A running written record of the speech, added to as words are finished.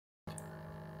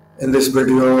In this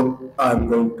video, I'm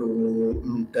going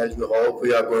to tell you how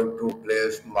we are going to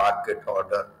place market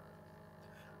order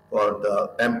for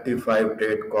the MT5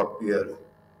 date copier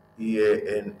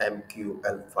EA in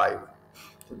MQL5.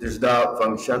 So this is the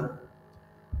function.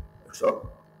 So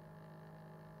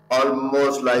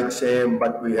almost like same,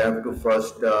 but we have to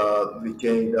first we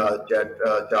change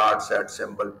the chart set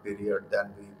symbol period.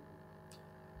 Then we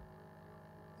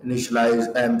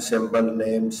initialize M symbol,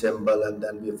 name symbol, and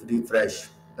then we refresh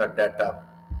the data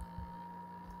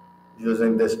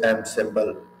using this M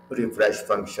symbol refresh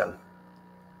function.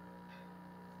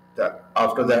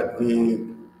 After that, we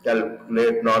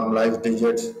calculate normalized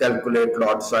digits, calculate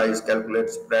lot size, calculate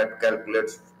spread, calculate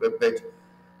slippage,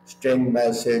 string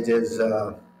messages,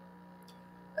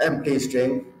 empty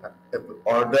string. If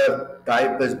order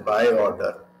type is by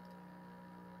order,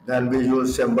 then we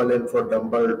use symbol info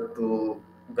number to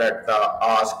get the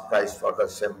ask price for the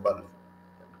symbol.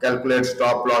 Calculate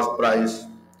stop loss price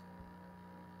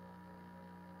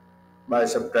by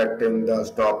subtracting the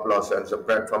stop loss and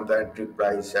subtract from the entry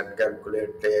price and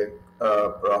calculate the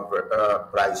profit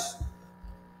price.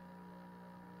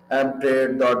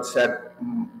 Mtrade.set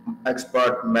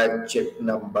expert magic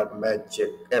number magic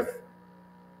if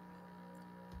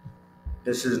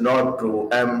this is not true.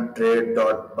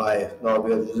 Mtrade.buy. Now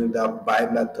we are using the buy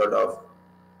method of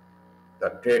the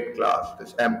trade class,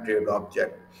 this mtrade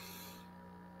object.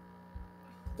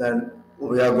 Then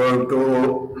we are going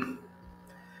to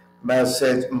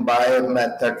message buy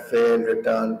method failed,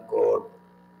 return code,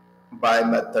 buy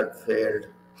method failed,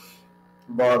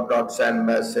 bot.send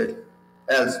message,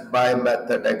 else buy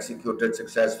method executed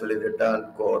successfully,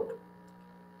 return code.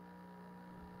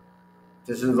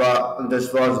 This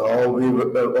was how we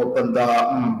open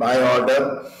the buy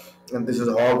order, and this is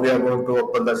how we are going to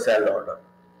open the sell order.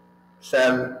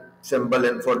 Sell symbol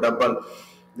info double.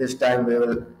 This time we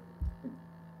will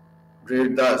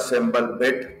read the symbol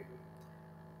bit,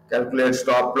 calculate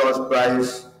stop loss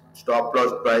price. Stop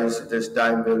loss price this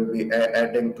time will be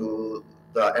adding to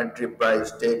the entry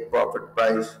price, take profit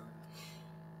price.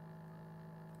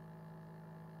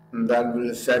 And then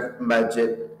we'll set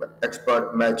magic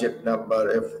expert magic number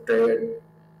if trade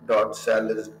dot sell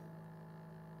is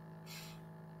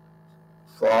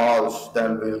false,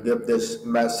 then we'll give this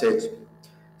message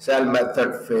sell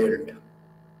method failed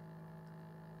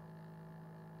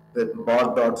with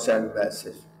bot dot send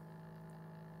message.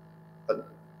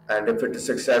 And if it is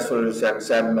successful, we'll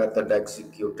send method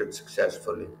executed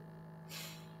successfully.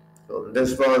 So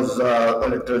this was a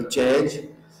little change.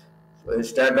 So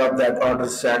instead of that order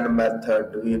send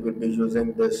method, we will be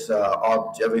using this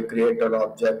object. We create an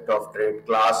object of trade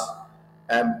class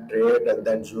mtrade and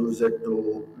then use it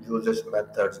to use this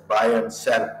methods buy and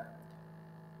sell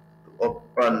to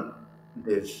open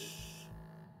this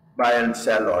buy and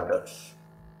sell orders.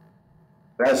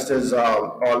 Rest is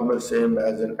almost same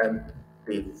as in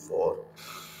MT4.